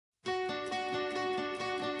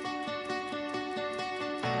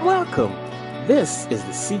Welcome. This is the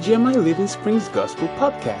CGMI Living Springs Gospel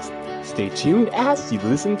Podcast. Stay tuned as you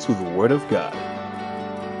listen to the Word of God.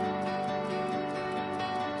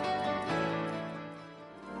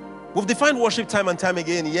 We've defined worship time and time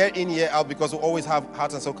again, year in, year out, because we always have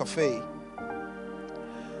Heart and Soul Cafe.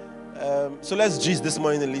 So let's gist this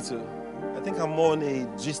morning a little. I think I'm more in a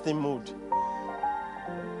gisting mood.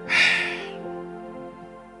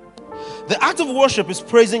 The act of worship is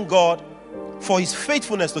praising God for His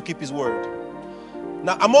faithfulness to keep His word.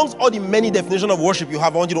 Now, amongst all the many definitions of worship you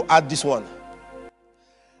have, I want you to add this one.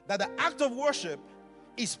 That the act of worship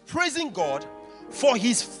is praising God for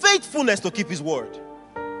His faithfulness to keep His word.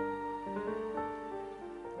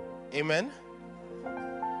 Amen.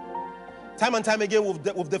 Time and time again,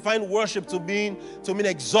 we've defined worship to mean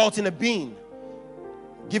exalting a being,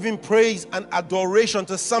 giving praise and adoration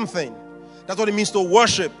to something. That's what it means to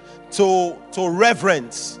worship, to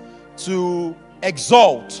reverence, to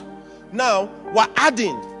exalt. Now, we're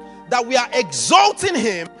adding that we are exalting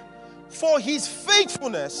Him for His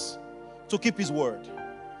faithfulness to keep His word.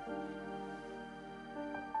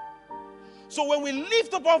 So when we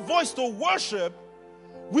lift up our voice to worship,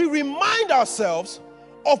 we remind ourselves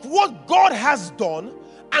of what God has done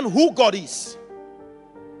and who God is.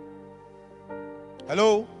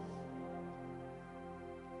 Hello?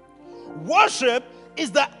 Worship is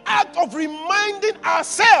the act of reminding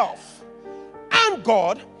ourselves and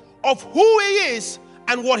God of who He is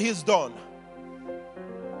and what He's done.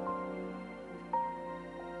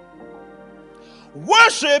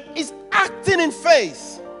 Worship is acting in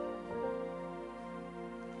faith.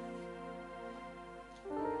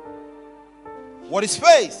 What is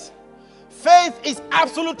faith? Faith is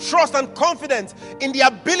absolute trust and confidence in the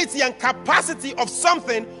ability and capacity of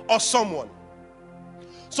something or someone.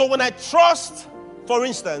 So when I trust, for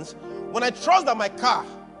instance, when I trust that my car,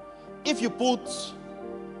 if you put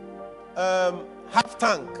half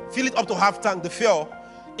tank, fill it up to half tank, the fuel,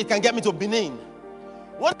 it can get me to Benin.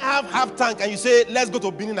 When I have half tank and you say, let's go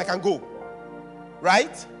to Benin, I can go.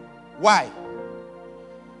 Right? Why?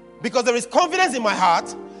 Because there is confidence in my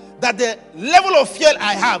heart that the level of fuel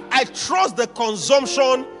I have, I trust the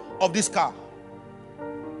consumption of this car.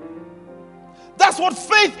 That's what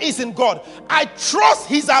faith is in God. I trust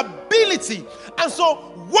His ability. And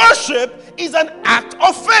so worship is an act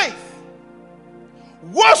of faith.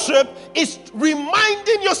 Worship is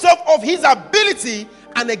reminding yourself of His ability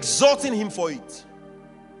and exalting Him for it.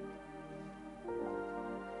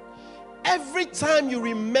 Every time you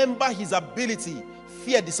remember His ability,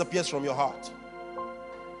 fear disappears from your heart.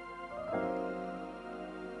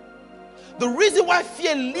 The reason why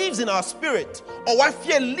fear lives in our spirit, or why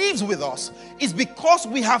fear lives with us, is because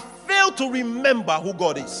we have failed to remember who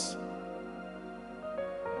God is.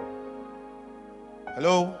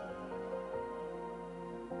 Hello?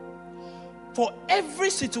 For every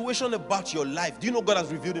situation about your life, do you know God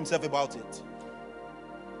has revealed Himself about it?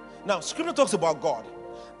 Now, Scripture talks about God.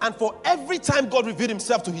 And for every time God revealed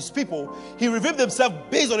Himself to His people, He revealed Himself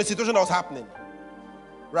based on the situation that was happening.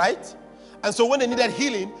 Right? And so when they needed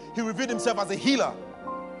healing, He revealed Himself as a healer.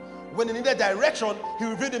 When they needed direction, He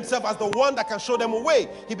revealed Himself as the one that can show them a way.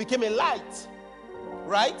 He became a light.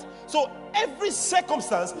 Right? So every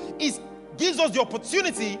circumstance gives us the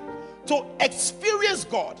opportunity to experience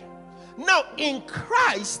God. Now in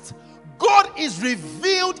Christ, God is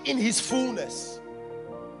revealed in His fullness.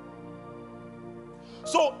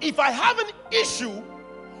 So if I have an issue,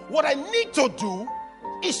 what I need to do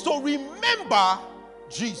is to remember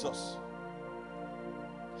Jesus.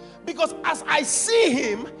 Because as I see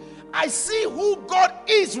Him, I see who God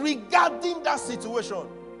is regarding that situation.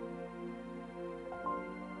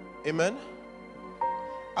 Amen?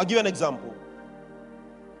 I'll give you an example.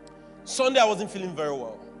 Sunday I wasn't feeling very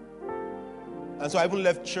well. And so I even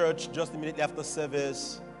left church just immediately after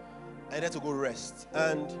service. I had to go rest.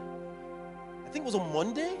 And I think it was on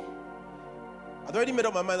Monday. I'd already made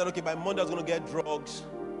up my mind that, okay, by Monday I was going to get drugs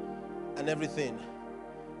and everything.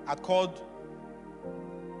 I called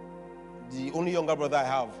the only younger brother I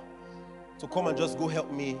have to come and just go help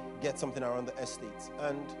me get something around the estate.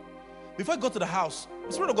 And before I got to the house,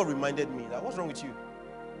 the Spirit of God reminded me that, what's wrong with you?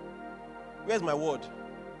 Where's my word?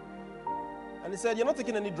 And He said, you're not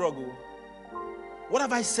taking any drug. What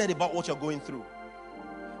have I said about what you're going through?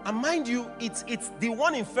 And mind you, it's the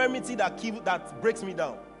one infirmity that breaks me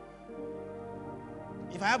down.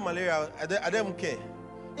 If I have malaria, I don't care.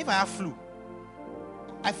 If I have flu,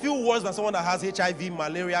 I feel worse than someone that has HIV,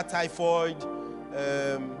 malaria, typhoid.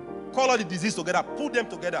 Call all the disease together, put them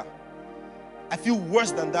together. I feel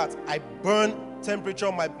worse than that. I burn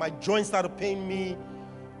temperature, my joints start to pain me.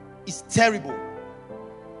 It's terrible.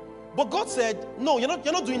 But God said, no, you're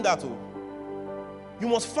not doing that. Oh. You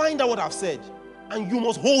must find out what I've said and you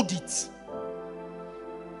must hold it.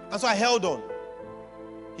 And so I held on.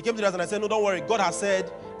 He came to us and I said, no, don't worry. God has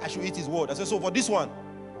said I should eat his word. I said, so for this one,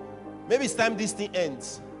 maybe it's time this thing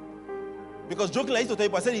ends. Because jokingly, I used to tell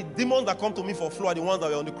people, I said, the demons that come to me for flow are the ones that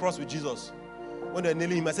were on the cross with Jesus. When they're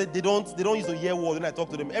nailing him, I said, they don't use the hear word when I talk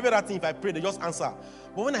to them. Every other thing, if I pray, they just answer.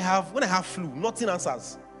 But when I have flu, nothing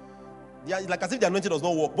answers. They are like as if the anointing does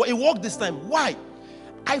not work. But it worked this time. Why?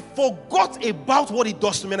 I forgot about what it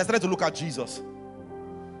does to me and I started to look at Jesus.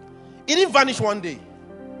 It didn't vanish one day.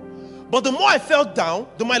 But the more I felt down,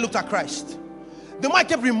 the more I looked at Christ. The more I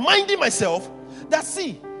kept reminding myself that,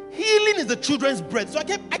 see, healing is the children's bread. So I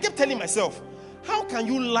kept telling myself, how can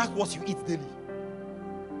you lack what you eat daily?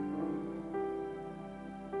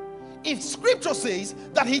 If scripture says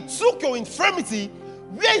that he took your infirmity,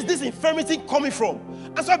 where is this infirmity coming from?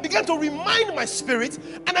 And so I began to remind my spirit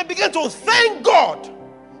and I began to thank God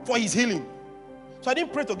for his healing. So I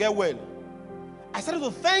didn't pray to get well. I started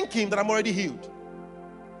to thank him that I'm already healed.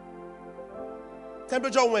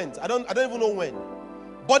 Temperature went. I don't even know when.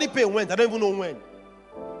 Body pain went. I don't even know when.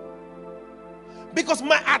 Because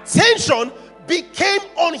my attention became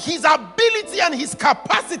on his ability and his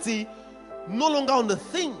capacity, no longer on the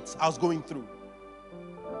things I was going through.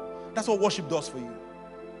 That's what worship does for you.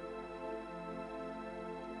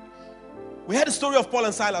 We had the story of Paul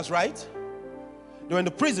and Silas, right? They were in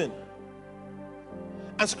the prison.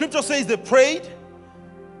 And scripture says they prayed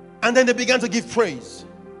and then they began to give praise.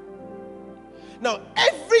 Now,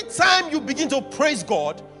 every time you begin to praise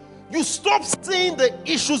God, you stop seeing the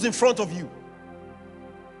issues in front of you.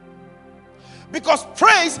 Because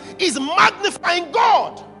praise is magnifying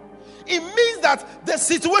God. It means that the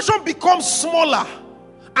situation becomes smaller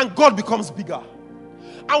and God becomes bigger.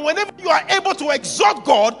 And whenever you are able to exalt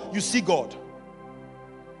God, you see God.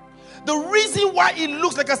 The reason why it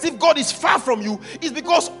looks like as if God is far from you is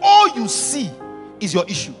because all you see is your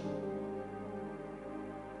issue.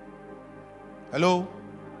 Hello?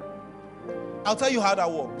 I'll tell you how that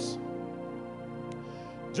works.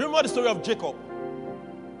 Do you remember the story of Jacob?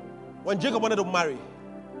 When Jacob wanted to marry.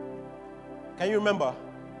 Can you remember?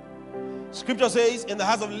 Scripture says in the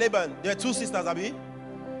house of Laban, there are two sisters, Abi.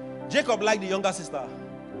 Jacob liked the younger sister.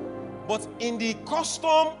 But in the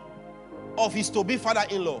custom of his to-be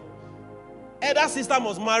father-in-law, elder sister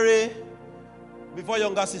must marry before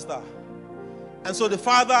younger sister. And so the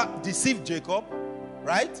father deceived Jacob,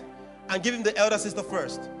 right? And gave him the elder sister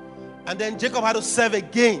first. And then Jacob had to serve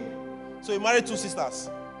again. So he married two sisters.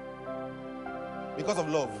 Because of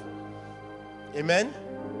love. Amen?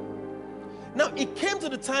 Now, it came to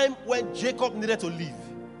the time when Jacob needed to leave.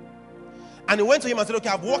 And he went to him and said, okay,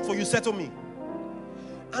 I've worked for you, settle me.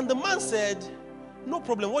 And the man said, no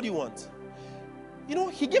problem, what do you want? You know,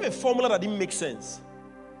 he gave a formula that didn't make sense.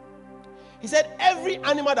 He said, every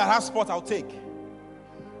animal that has spots, I'll take.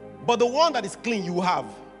 But the one that is clean, you will have.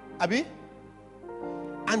 Abi?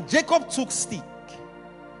 And Jacob took stick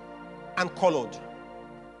and colored.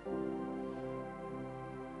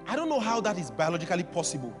 I don't know how that is biologically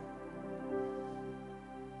possible.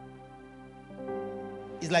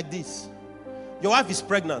 It's like this. Your wife is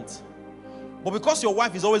pregnant. But because your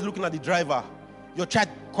wife is always looking at the driver, your child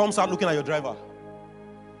comes out looking at your driver.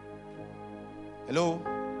 Hello?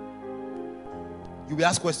 You will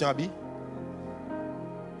ask question, Abi?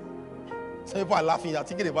 Some people are laughing. They're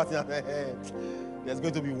thinking about it. There's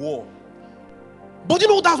going to be war. But you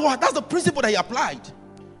know, that's the principle that he applied.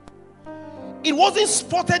 It wasn't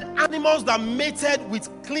spotted animals that mated with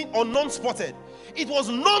clean or non-spotted. It was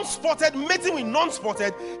non-spotted mating with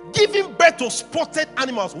non-spotted, giving birth to spotted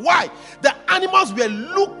animals. Why? The animals were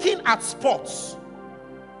looking at spots.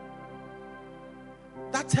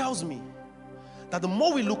 That tells me that the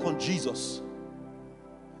more we look on Jesus,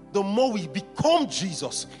 the more we become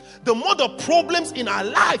Jesus, the more the problems in our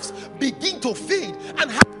lives begin to fade.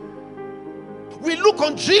 And we look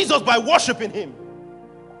on Jesus by worshiping him.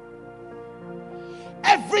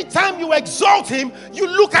 Every time you exalt him, you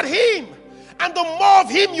look at him. And the more of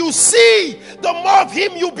him you see, the more of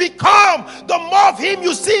him you become, the more of him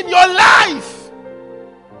you see in your life.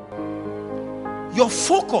 Your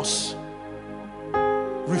focus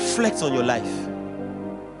reflects on your life.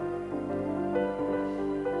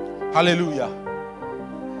 Hallelujah.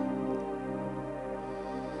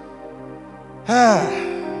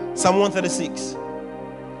 Psalm 136.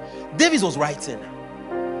 David was writing.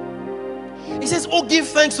 He says, oh, give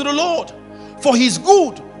thanks to the Lord, for he's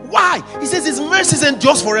good. Why? He says his mercies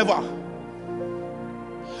endure forever.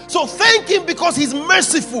 So thank him because he's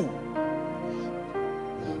merciful.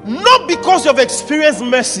 Not because you've experienced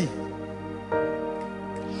mercy.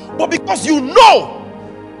 but because you know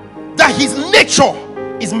that his nature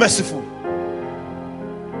is merciful.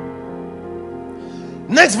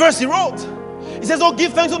 Next verse he wrote, he says, oh,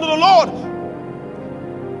 give thanks unto the Lord,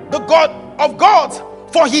 the God of gods,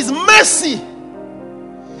 for his mercy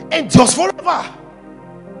endures forever.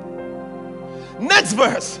 Next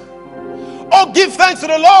verse, oh, give thanks to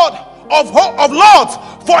the Lord of lords,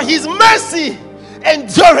 for his mercy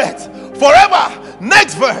endureth forever.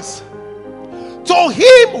 Next verse, to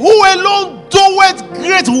him who alone doeth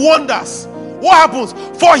great wonders. What happens?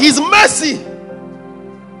 For his mercy.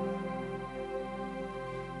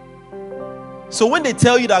 So when they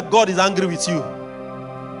tell you that God is angry with you,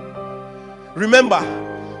 remember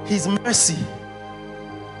his mercy.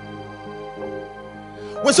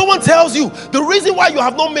 When someone tells you the reason why you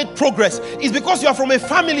have not made progress is because you are from a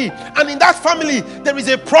family, and in that family there is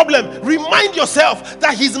a problem, remind yourself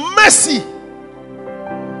that his mercy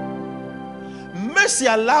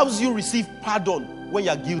allows you to receive pardon when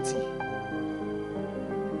you are guilty.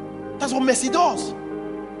 That's what mercy does.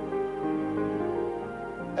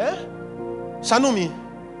 Shanumi,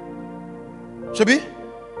 Shebi,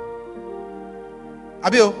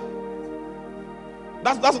 Abio.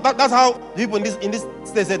 That's how people in this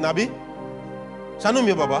state said, Nabi.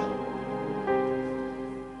 Shanumi, Baba.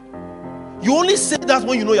 You only say that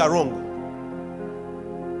when you know you are wrong.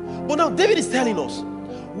 But now David is telling us,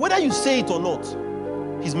 whether you say it or not,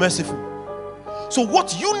 he's merciful. So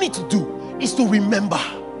what you need to do is to remember.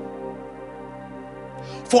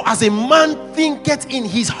 For as a man thinketh in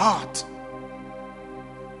his heart.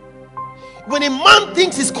 When a man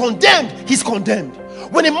thinks he's condemned, he's condemned.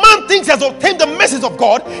 When a man thinks he has obtained the mercies of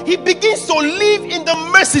God, he begins to live in the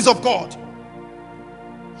mercies of God.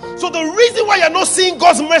 So the reason why you're not seeing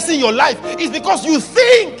God's mercy in your life is because you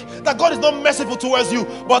think that God is not merciful towards you.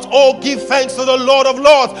 But oh, give thanks to the Lord of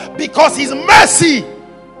Lords, because his mercy,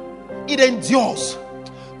 it endures.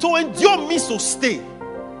 To endure means to stay,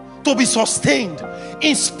 to be sustained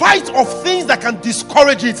in spite of things that can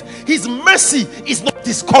discourage it. His mercy is not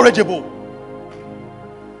discourageable.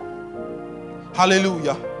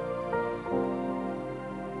 Hallelujah.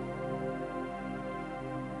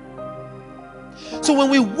 So when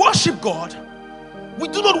we worship God, we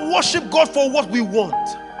do not worship God for what we want.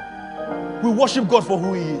 We worship God for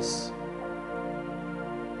who he is.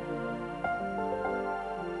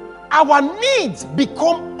 Our needs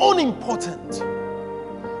become unimportant.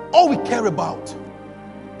 All we care about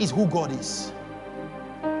is who God is.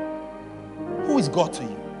 Who is God to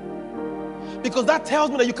you? Because that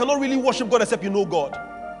tells me that you cannot really worship God except you know God.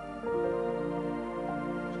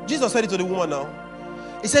 Jesus said it to the woman now.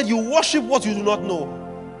 He said, you worship what you do not know.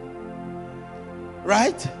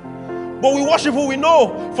 Right? But we worship who we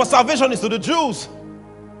know, for salvation is to the Jews.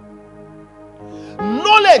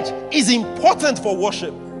 Knowledge is important for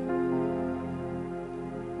worship.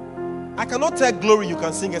 I cannot tell Glory you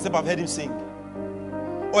can sing except I've heard him sing.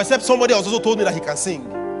 Or except somebody else also told me that he can sing.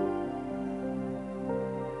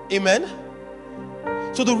 Amen?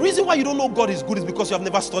 So the reason why you don't know God is good is because you have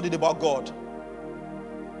never studied about God.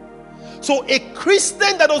 So a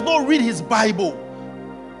Christian that does not read his Bible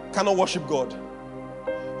cannot worship God.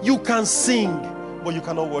 You can sing, but you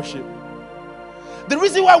cannot worship. The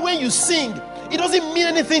reason why when you sing, it doesn't mean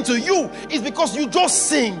anything to you is because you just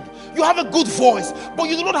sing. You have a good voice, but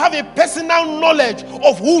you do not have a personal knowledge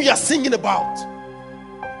of who you're singing about.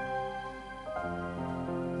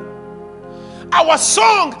 Our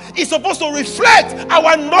song is supposed to reflect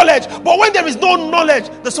our knowledge, but when there is no knowledge,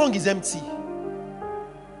 the song is empty.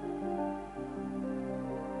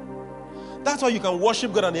 That's why you can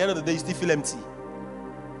worship God and at the end of the day you still feel empty.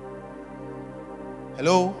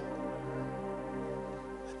 Hello?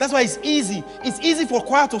 That's why it's easy. It's easy for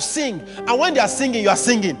choir to sing, and when they are singing, you are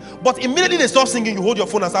singing. But immediately they stop singing, you hold your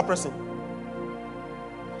phone and start pressing.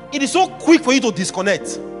 It is so quick for you to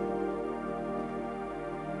disconnect.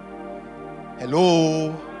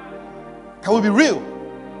 Hello? Can we be real?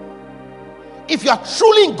 If you are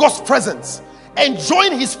truly in God's presence,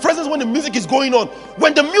 enjoying his presence when the music is going on,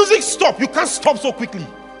 when the music stops, you can't stop so quickly.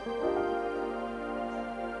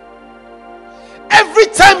 Every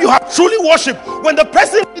time you have truly worship, when the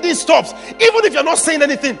person reading stops, even if you're not saying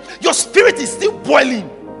anything, your spirit is still boiling.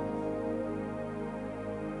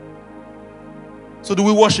 So do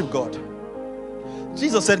we worship God?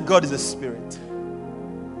 Jesus said God is a spirit.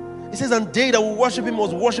 He says, and they that will worship him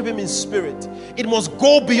must worship him in spirit. It must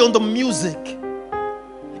go beyond the music.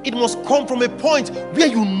 It must come from a point where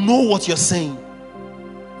you know what you're saying.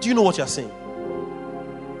 Do you know what you're saying?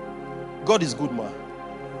 God is good, man.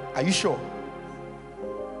 Are you sure?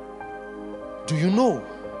 Do you know?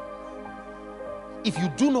 If you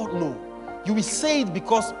do not know, You will say it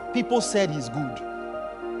because people said he's good.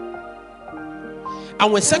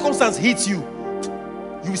 And when circumstance hits you,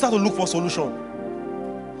 you will start to look for solution.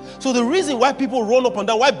 So the reason why people run up and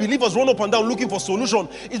down, why believers run up and down looking for solution,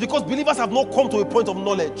 is because believers have not come to a point of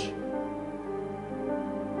knowledge.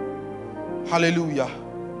 Hallelujah.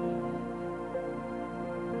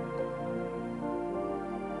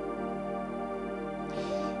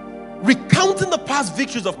 Recounting the past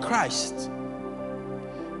victories of Christ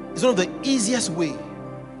is one of the easiest way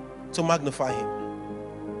to magnify him.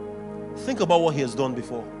 Think about what he has done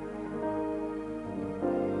before.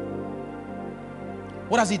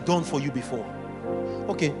 What has he done for you before?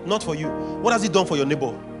 Okay, not for you. What has he done for your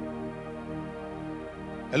neighbor?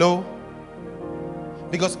 Hello?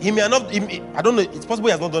 Because he may not, I don't know, it's possible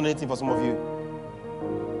he has not done anything for some of you.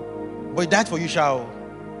 But he died for you, shall.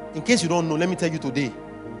 In case you don't know, let me tell you today,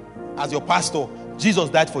 as your pastor, Jesus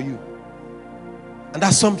died for you. And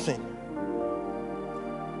that's something.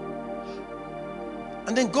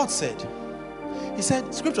 And then God said, he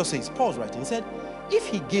said, scripture says, Paul's writing, he said, if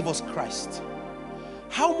he gave us Christ,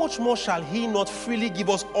 how much more shall he not freely give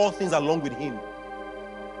us all things along with him?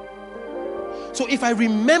 So if I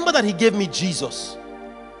remember that he gave me Jesus,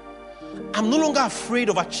 I'm no longer afraid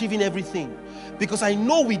of achieving everything, because I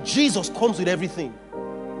know with Jesus comes with everything.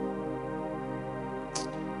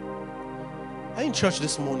 Are you in church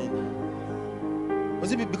this morning?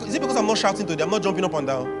 Is it because I'm not shouting today? I'm not jumping up and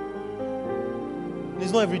down.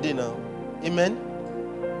 It's not every day now. Amen?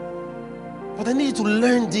 But I need you to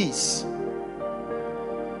learn this.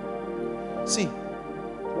 See,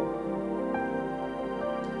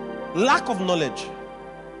 lack of knowledge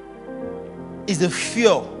is the fear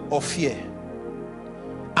of fear,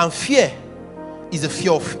 and fear is the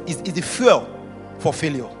fear for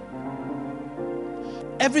failure.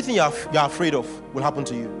 Everything you're afraid of will happen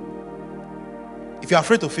to you. If you're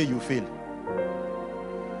afraid to fail, you fail.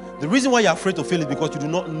 The reason why you're afraid to fail is because you do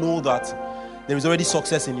not know that there is already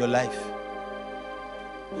success in your life.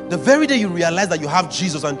 The very day you realize that you have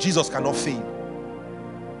Jesus and Jesus cannot fail,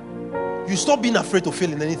 you stop being afraid to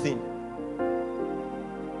fail in anything.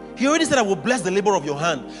 He already said, I will bless the labor of your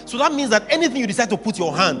hand. So that means that anything you decide to put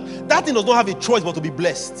your hand, that thing does not have a choice but to be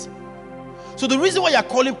blessed. So the reason why you're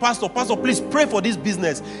calling pastor, please pray for this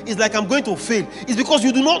business, is like I'm going to fail, is because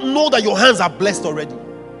you do not know that your hands are blessed already.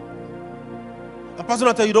 And pastor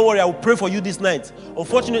will tell you, don't worry, I will pray for you this night.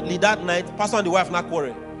 Unfortunately, that night, pastor and the wife not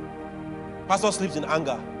quarrel. Pastor sleeps in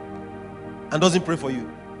anger and doesn't pray for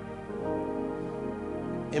you.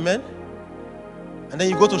 Amen? And then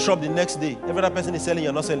you go to shop the next day. Every other person is selling,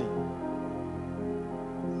 you're not selling.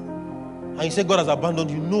 And you say God has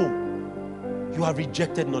abandoned you. No. You have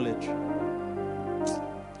rejected knowledge.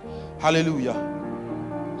 Hallelujah.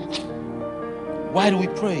 Why do we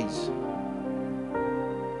praise?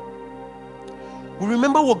 We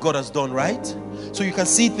remember what God has done, right? So you can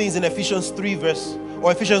see things in Ephesians 3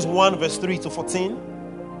 Ephesians 1 verse 3 to 14.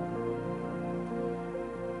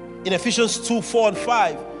 In Ephesians 2, 4 and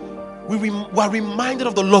 5, we are reminded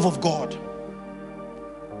of the love of God.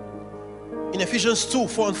 In Ephesians 2,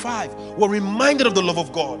 4 and 5, we're reminded of the love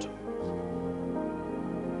of God.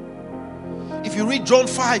 If you read John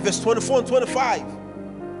 5 verse 24 and 25,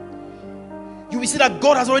 you will see that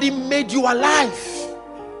God has already made you alive.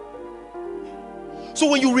 So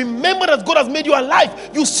when you remember that God has made you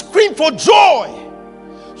alive, you scream for joy.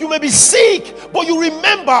 You may be sick, but you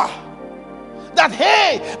remember that,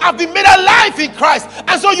 hey, I've been made alive in Christ.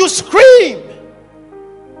 And so you scream.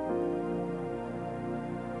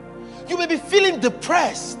 You may be feeling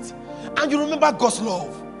depressed, and you remember God's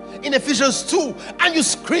love in Ephesians 2, and you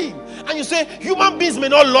scream and you say, human beings may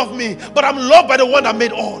not love me, but I'm loved by the one that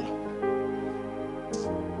made all.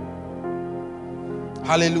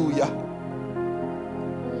 Hallelujah.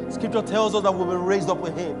 Scripture tells us that we've been raised up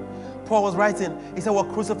with him. Paul was writing, he said, we're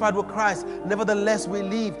crucified with Christ, nevertheless we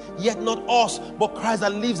live, yet not us, but Christ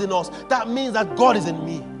that lives in us. That means that God is in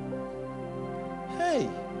me. Hey,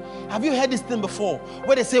 have you heard this thing before,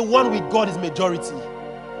 where they say one with God is majority?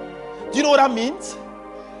 Do you know what that means?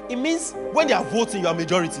 It means when they are voting, you are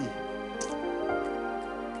majority.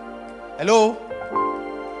 Hello?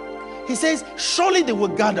 He says, surely they will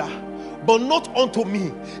gather, but not unto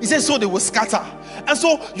me. He says, so they will scatter. And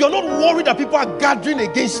so you're not worried that people are gathering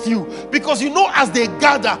against you, because you know as they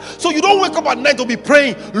gather. So you don't wake up at night to be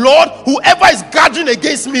praying, Lord, whoever is gathering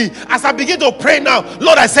against me, as I begin to pray now,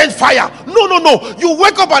 Lord, I send fire. No. You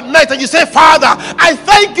wake up at night and you say, Father, I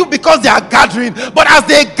thank you because they are gathering, but as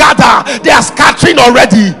they gather, they are scattering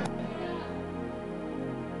already.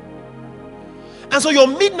 And so your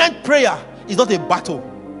midnight prayer is not a battle,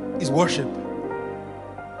 it's worship.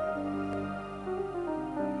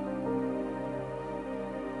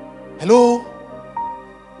 Hello?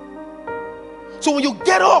 So when you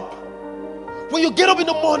get up in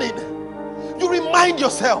the morning, you remind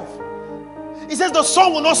yourself. He says the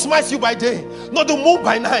sun will not smite you by day, nor the moon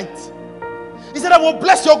by night. He said, I will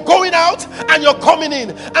bless your going out and your coming in.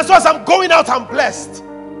 And so as I'm going out, I'm blessed.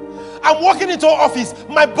 I'm walking into an office.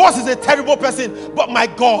 My boss is a terrible person, but my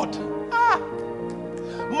God,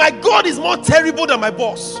 my God is more terrible than my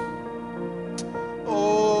boss.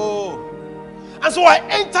 Oh. And so I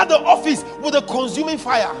enter the office with a consuming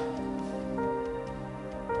fire.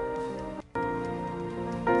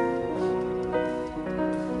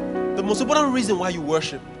 The most important reason why you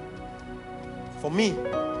worship, for me,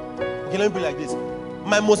 okay, let me be like this.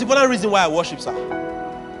 My most important reason why I worship, sir,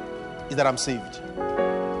 is that I'm saved.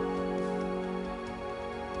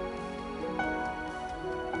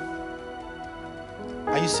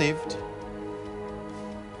 Are you saved?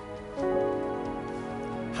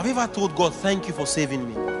 Have you ever told God, thank you for saving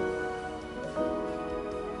me?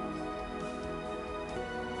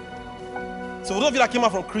 So for those of you that came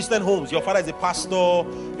out from Christian homes, your father is a pastor,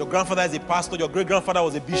 your grandfather is a pastor, your great-grandfather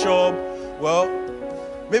was a bishop. Well,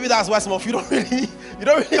 maybe that's why some of you don't really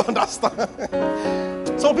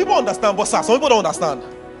understand. Some people understand, but sir, some people don't understand.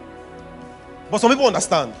 But some people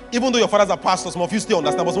understand. Even though your fathers are pastors, some of you still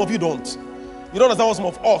understand, but some of you don't. You don't understand what some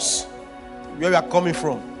of us, where we are coming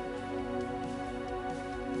from.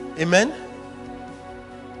 Amen?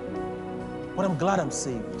 But I'm glad I'm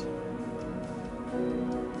saved.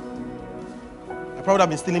 I probably have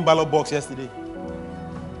been stealing ballot box yesterday.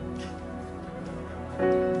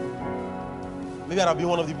 Maybe I'd have been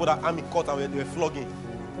one of the people that army caught and they were flogging.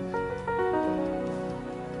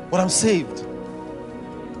 But I'm saved.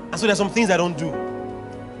 And so there's some things I don't do.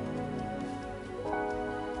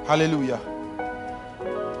 Hallelujah.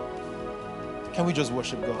 Can we just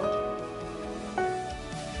worship God?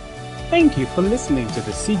 Thank you for listening to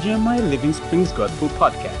the CGMI Living Springs Gospel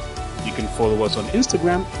Podcast. You can follow us on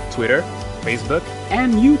Instagram, Twitter, Facebook,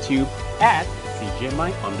 and YouTube at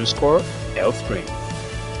CGMI_L Springs.